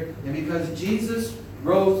necessary, and because Jesus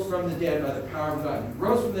rose from the dead by the power of God. He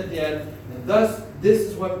rose from the dead, and thus this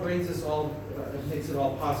is what brings us all, makes it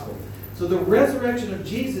all possible. So the resurrection of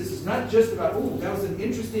Jesus is not just about, that was an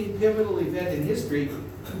interesting, pivotal event in history.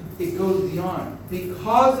 It goes beyond.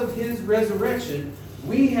 Because of his resurrection,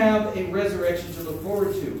 we have a resurrection to look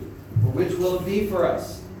forward to. Which will it be for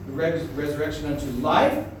us? The resurrection unto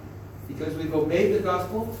life, because we've obeyed the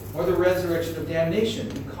gospel, or the resurrection of damnation,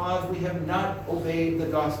 because we have not obeyed the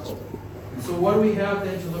gospel. And so what do we have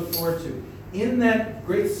then to look forward to? In that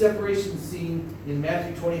great separation scene in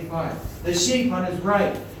Matthew 25, the sheep on his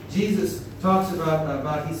right, Jesus talks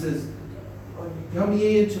about he says, come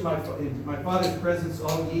ye into my Father's presence,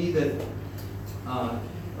 all ye that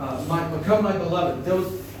come my beloved.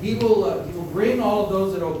 He will bring all of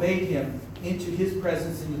those that obeyed him into his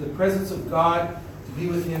presence, into the presence of God, to be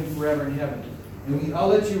with him forever in heaven. And I'll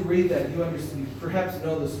let you read that. You understand. You perhaps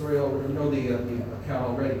know the story or know the account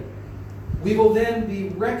already. We will then be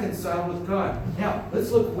reconciled with God. Now, let's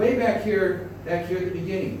look way back here at the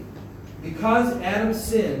beginning. Because Adam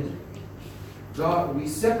sinned, we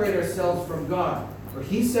separate ourselves from God. Or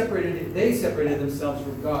they separated themselves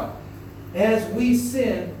from God. As we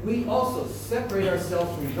sin, we also separate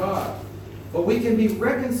ourselves from God. But we can be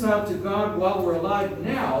reconciled to God while we're alive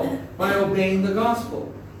now by obeying the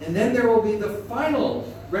gospel. And then there will be the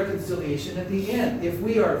final reconciliation at the end. If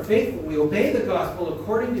we are faithful, we obey the gospel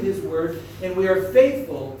according to his word, and we are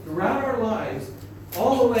faithful throughout our lives,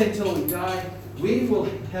 all the way until we die, we will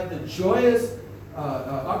have the joyous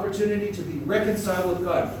opportunity to be reconciled with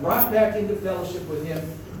God, brought back into fellowship with him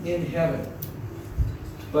in heaven.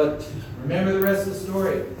 But remember the rest of the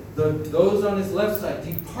story. Those on his left side,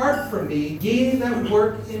 depart from me, ye that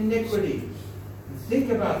work iniquity.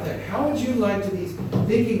 Think about that. How would you like to be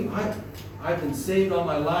thinking, I've been saved all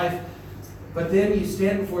my life, but then you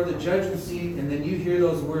stand before the judgment seat and then you hear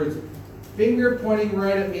those words, finger pointing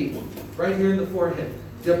right at me, right here in the forehead.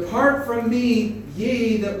 Depart from me,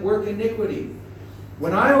 ye that work iniquity.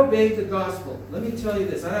 When I obeyed the gospel, let me tell you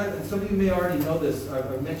this, and some of you may already know this,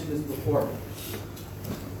 I've mentioned this before.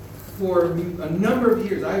 For a number of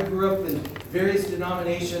years, I grew up in various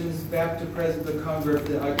denominations, Baptist, Presbyterian, convert,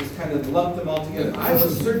 I just kind of lumped them all together. I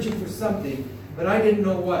was searching for something, but I didn't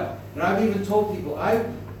know what. And I've even told people, I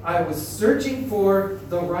was searching for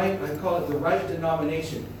the right, I call it the right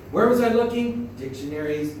denomination. Where was I looking?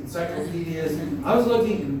 Dictionaries, encyclopedias. I was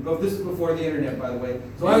looking, this is before the internet, by the way.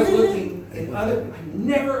 So I was looking in it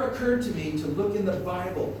never occurred to me to look in the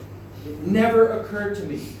Bible. It never occurred to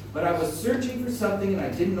me. But I was searching for something and I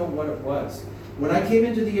didn't know what it was. When I came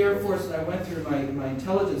into the Air Force and I went through my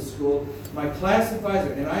intelligence school, my class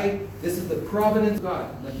advisor, and this is the providence of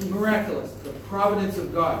God, nothing miraculous, the providence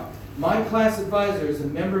of God. My class advisor is a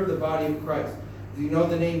member of the body of Christ. Do you know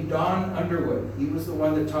the name Don Underwood? He was the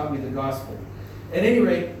one that taught me the gospel. At any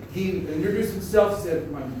rate, he introduced himself. He said,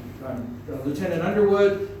 I'm Lieutenant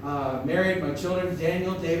Underwood, married, my children,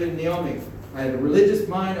 Daniel, David, and Naomi. I had a religious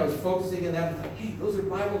mind. I was focusing on that. I thought, hey, those are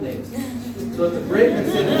Bible names. So at the break, I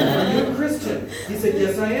said, are you a Christian? He said,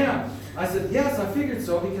 yes, I am. I said, yes, I figured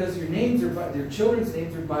so because your children's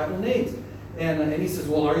names are Bible names. And he says,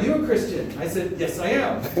 well, are you a Christian? I said, yes, I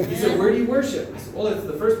am. He said, where do you worship? I said, well, it's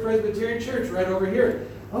the First Presbyterian Church right over here.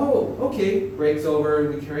 Oh, okay. Breaks over,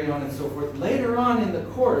 and we carry on and so forth. Later on in the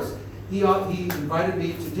course, he invited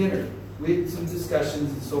me to dinner. We had some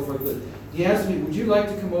discussions and so forth. But he asked me, would you like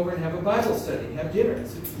to come over and have a Bible study, have dinner? I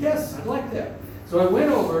said, yes, I'd like that. So I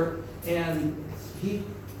went over, and he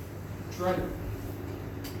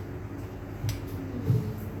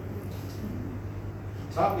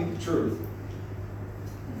taught me the truth.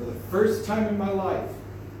 For the first time in my life,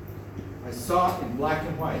 I saw in black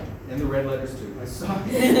and white, and the red letters too. I saw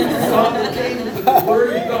the pages of the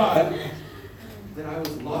Word of God that I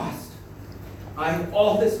was lost.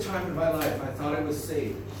 All this time in my life, I thought I was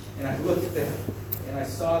saved. And I looked at that, and I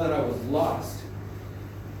saw that I was lost.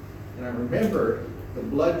 And I remember the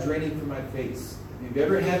blood draining from my face. Have you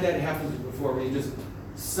ever had that happen before, where you just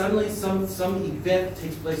suddenly some event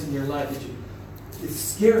takes place in your life that it's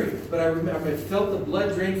scary, but I remember I felt the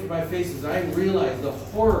blood drain from my face as I realized the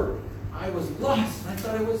horror. I was lost, and I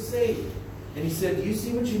thought I was saved. And he said, do you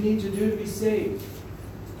see what you need to do to be saved?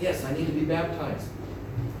 Yes, I need to be baptized.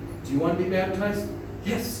 Do you want to be baptized?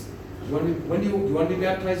 Yes. Do you want to be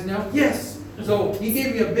baptized now? Yes. So he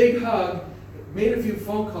gave me a big hug, made a few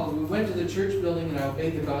phone calls. We went to the church building, and I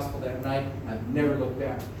obeyed the gospel that night. I've never looked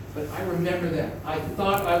back. But I remember that. I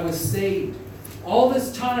thought I was saved. All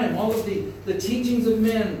this time, all of the teachings of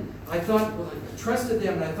men, I thought, well, I trusted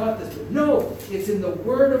them, and I thought this. But no, it's in the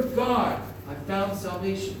Word of God I found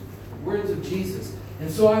salvation. The words of Jesus. And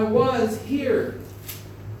so I was here.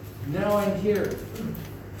 Now I'm here.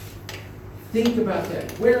 Think about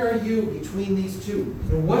that. Where are you between these two?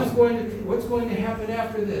 And what's going to happen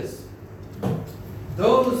after this?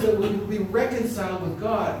 Those that will be reconciled with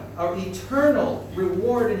God are eternal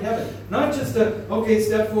reward in heaven. Not just okay,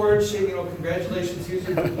 step forward, shake, congratulations, here's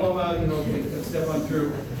your diploma, step on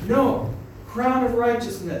through. No, crown of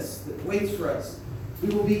righteousness that waits for us. We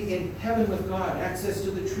will be in heaven with God, access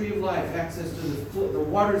to the tree of life, access to the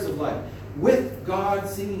waters of life, with God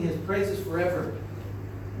singing his praises forever.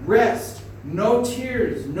 Rest, no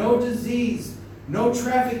tears, no disease, no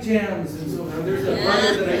traffic jams, and so on. There's a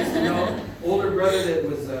brother that I used to know, older brother that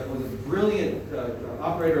was a brilliant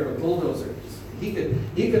operator of a bulldozer. He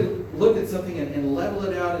could look at something and level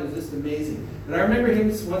it out. It was just amazing. But I remember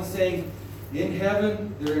him once saying, in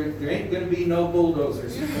heaven, there ain't going to be no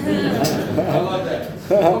bulldozers. I love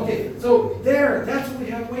that. Okay, so that's what we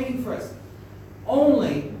have waiting for us.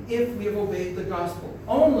 Only if we have obeyed the gospel.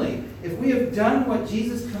 Only if we have done what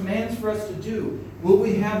Jesus commands for us to do will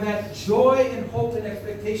we have that joy and hope and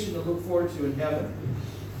expectation to look forward to in heaven.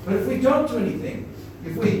 But if we don't do anything,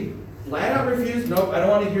 if we flat out refuse, nope, I don't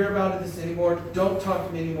want to hear about this anymore, don't talk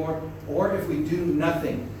to me anymore, or if we do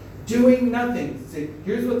nothing, doing nothing, say,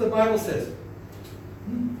 here's what the Bible says.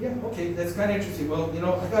 Yeah, okay, that's kind of interesting. Well,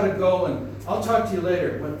 I got to go, and I'll talk to you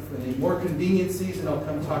later. When a more convenient season, I'll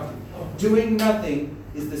come talk to you. Doing nothing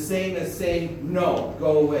is the same as saying, no,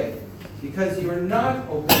 go away. Because you are not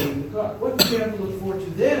obeying God. What do you have to look forward to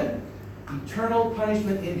then? Eternal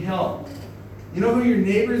punishment in hell. You know who your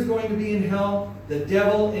neighbor is going to be in hell? The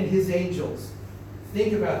devil and his angels.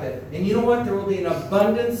 Think about that. And you know what? There will be an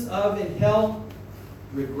abundance of in hell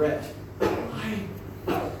regret.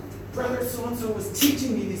 Brother so-and-so was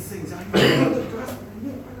teaching me these things. I know the gospel,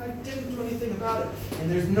 but I didn't do anything about it. And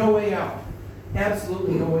there's no way out.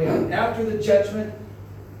 Absolutely no way out. After the judgment,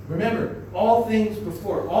 remember, all of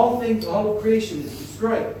creation is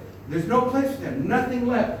destroyed. There's no place for them, nothing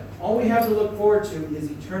left. All we have to look forward to is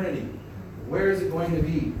eternity. Where is it going to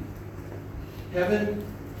be? Heaven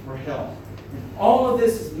or hell? And all of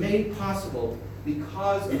this is made possible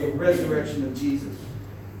because of the resurrection of Jesus.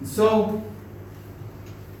 And so,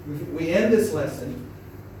 we end this lesson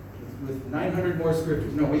with 900 more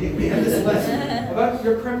scriptures. No, we end this lesson about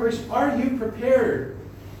your preparation. Are you prepared?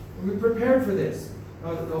 Are we prepared for this?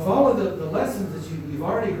 Of all of the lessons that you've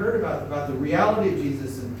already heard about the reality of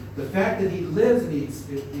Jesus and the fact that he lives and he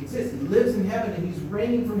exists. He lives in heaven and he's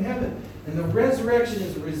reigning from heaven. And the resurrection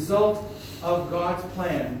is a result of God's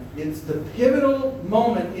plan. It's the pivotal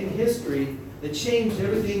moment in history that changed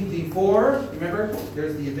everything before. Remember,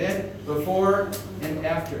 there's the event before and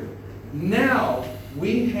after. Now,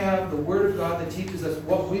 we have the Word of God that teaches us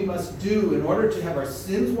what we must do in order to have our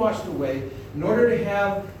sins washed away, in order to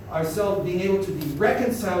have ourselves being able to be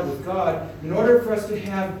reconciled with God, in order for us to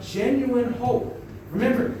have genuine hope.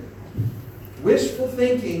 Remember, wishful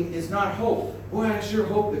thinking is not hope. Boy, I sure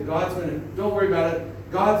hope that God's going to, don't worry about it.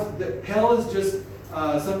 Hell is just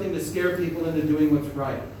something to scare people into doing what's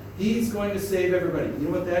right. He's going to save everybody. You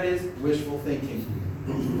know what that is? Wishful thinking.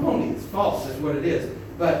 Phony. It's false. That's what it is.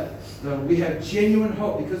 But we have genuine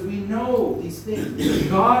hope because we know these things.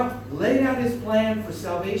 God laid out his plan for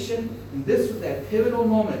salvation, and this was that pivotal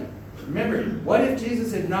moment. Remember, what if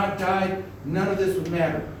Jesus had not died? None of this would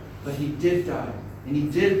matter. But he did die. And he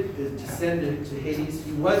did descend to Hades.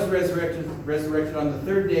 He was resurrected on the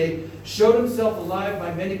third day, showed himself alive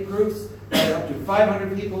by many proofs, by up to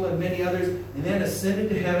 500 people and many others, and then ascended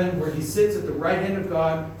to heaven where he sits at the right hand of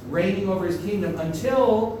God, reigning over his kingdom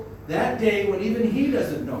until that day when even he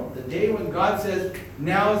doesn't know. The day when God says,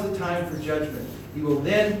 now is the time for judgment. He will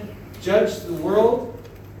then judge the world,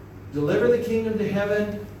 deliver the kingdom to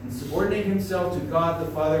heaven, and subordinate himself to God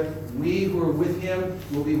the Father. We who are with him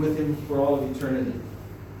will be with him for all of eternity.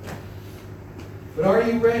 But are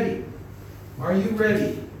you ready? Are you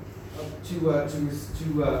ready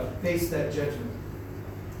to face that judgment?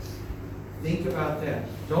 Think about that.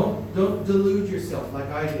 Don't delude yourself like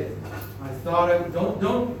I did. I thought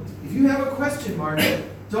if you have a question mark,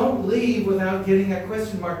 don't leave without getting that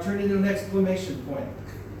question mark turned into an exclamation point.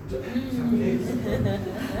 Okay.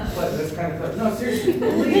 But that's kind of clever. No, seriously,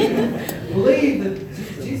 believe that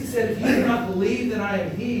Jesus said, if you do not believe that I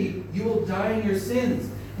am he, you will die in your sins.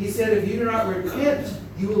 He said, if you do not repent,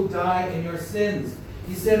 you will die in your sins.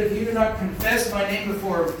 He said, if you do not confess my name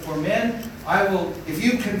before men, if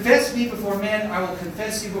you confess me before men, I will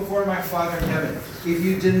confess you before my Father in heaven. If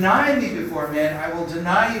you deny me before men, I will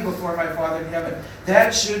deny you before my Father in heaven.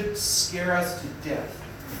 That should scare us to death.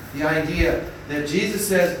 The idea that Jesus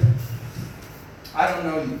says, I don't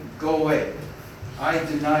know you, go away. I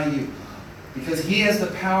deny you. Because he has the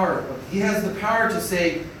power. He has the power to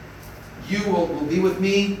say, you will be with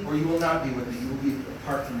me or you will not be with me. You will be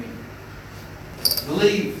apart from me.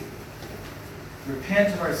 Believe.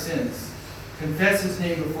 Repent of our sins. Confess his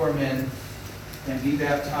name before men and be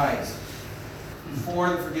baptized for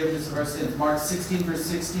the forgiveness of our sins. Mark 16, verse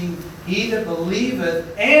 16, he that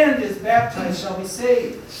believeth and is baptized shall be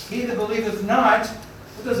saved. He that believeth not,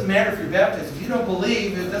 it doesn't matter if you're baptized. If you don't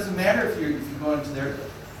believe, it doesn't matter if you go into there,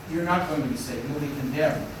 you're not going to be saved. You'll be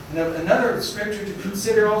condemned. And another scripture to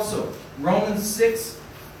consider also, Romans 6,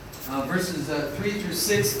 verses 3 through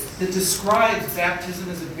 6, that describes baptism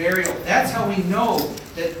as a burial. That's how we know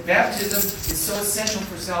that baptism is so essential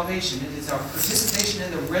for salvation. It is our participation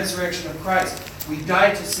in the resurrection of Christ. We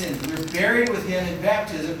died to sin. We're buried with Him in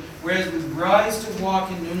baptism, whereas we rise to walk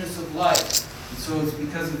in newness of life. And so it's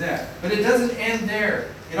because of that. But it doesn't end there.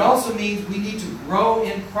 It also means we need to grow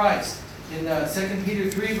in Christ. In 2 Peter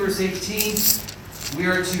 3, verse 18, we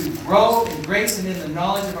are to grow in grace and in the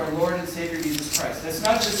knowledge of our Lord and Savior Jesus Christ. That's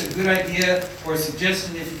not just a good idea or a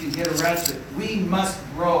suggestion if you can get around to it. We must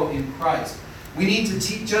grow in Christ. We need to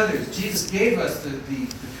teach others. Jesus gave us the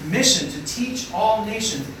commission to teach all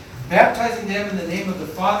nations, baptizing them in the name of the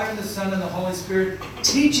Father and the Son and the Holy Spirit,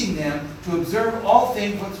 teaching them to observe all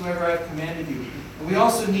things whatsoever I have commanded you. And we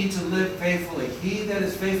also need to live faithfully. He that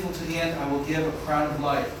is faithful to the end, I will give a crown of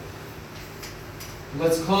life.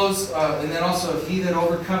 Let's close, and then also, he that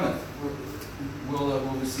overcometh will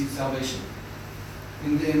receive salvation.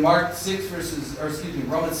 In Romans 6, verses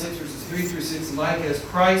 3 through 6, like as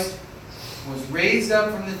Christ was raised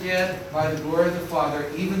up from the dead by the glory of the Father,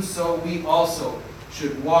 even so we also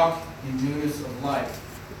should walk in newness of life.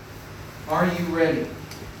 Are you ready?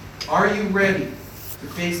 Are you ready to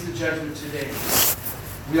face the judgment today?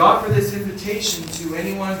 We offer this invitation to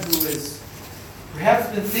anyone who has perhaps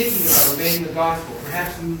been thinking about obeying the gospel.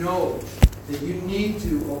 Perhaps you know that you need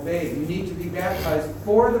to obey. You need to be baptized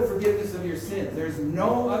for the forgiveness of your sins. There's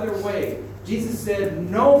no other way. Jesus said,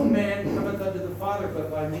 no man cometh unto the Father but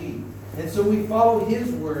by me. And so we follow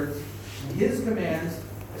His words and His commands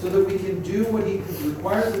so that we can do what He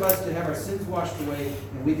requires of us to have our sins washed away,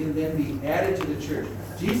 and we can then be added to the church.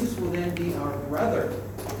 Jesus will then be our brother.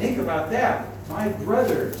 Think about that. My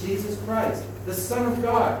brother, Jesus Christ, the Son of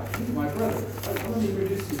God. He's my brother. Let me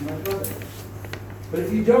introduce you to my brother. But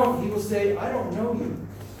if you don't, He will say, I don't know you.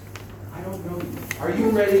 I don't know you. Are you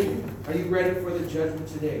ready? Are you ready for the judgment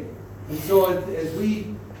today? And so as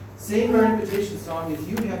we sing our invitation song, if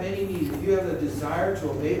you have any need, if you have a desire to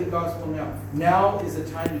obey the gospel now is the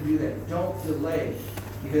time to do that. Don't delay.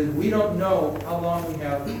 Because we don't know how long we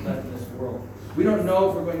have left in this world. We don't know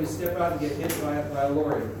if we're going to step out and get hit by a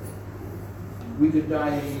lorry. We could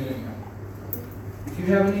die any minute now. If you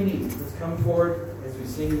have any needs, let's come forward as we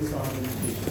sing this song invitation.